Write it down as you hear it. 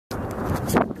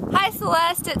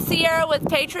Celeste at Sierra with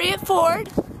Patriot Ford.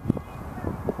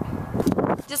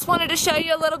 Just wanted to show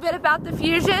you a little bit about the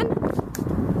Fusion.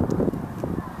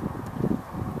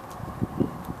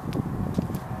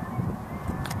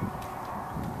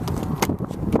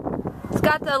 It's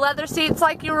got the leather seats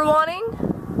like you were wanting.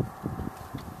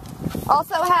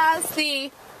 Also has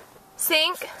the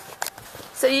sync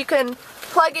so you can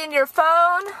plug in your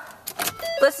phone,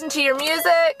 listen to your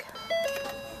music.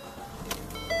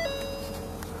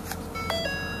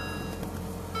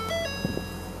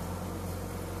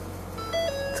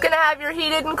 It's going to have your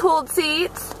heated and cooled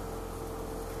seats.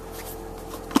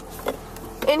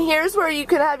 And here's where you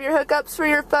can have your hookups for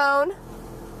your phone.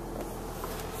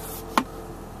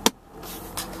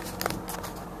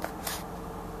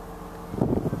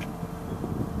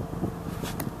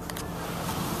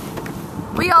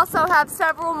 We also have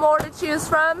several more to choose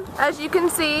from, as you can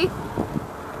see.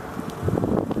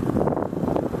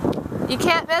 You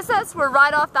can't miss us. We're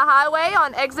right off the highway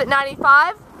on exit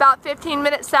 95, about 15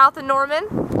 minutes south of Norman.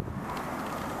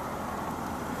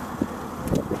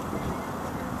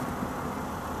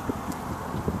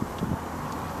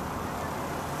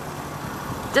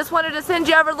 Just wanted to send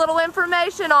you over a little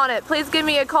information on it. Please give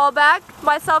me a call back.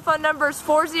 My cell phone number is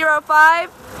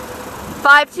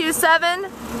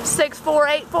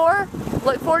 405-527-6484.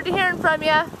 Look forward to hearing from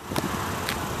you.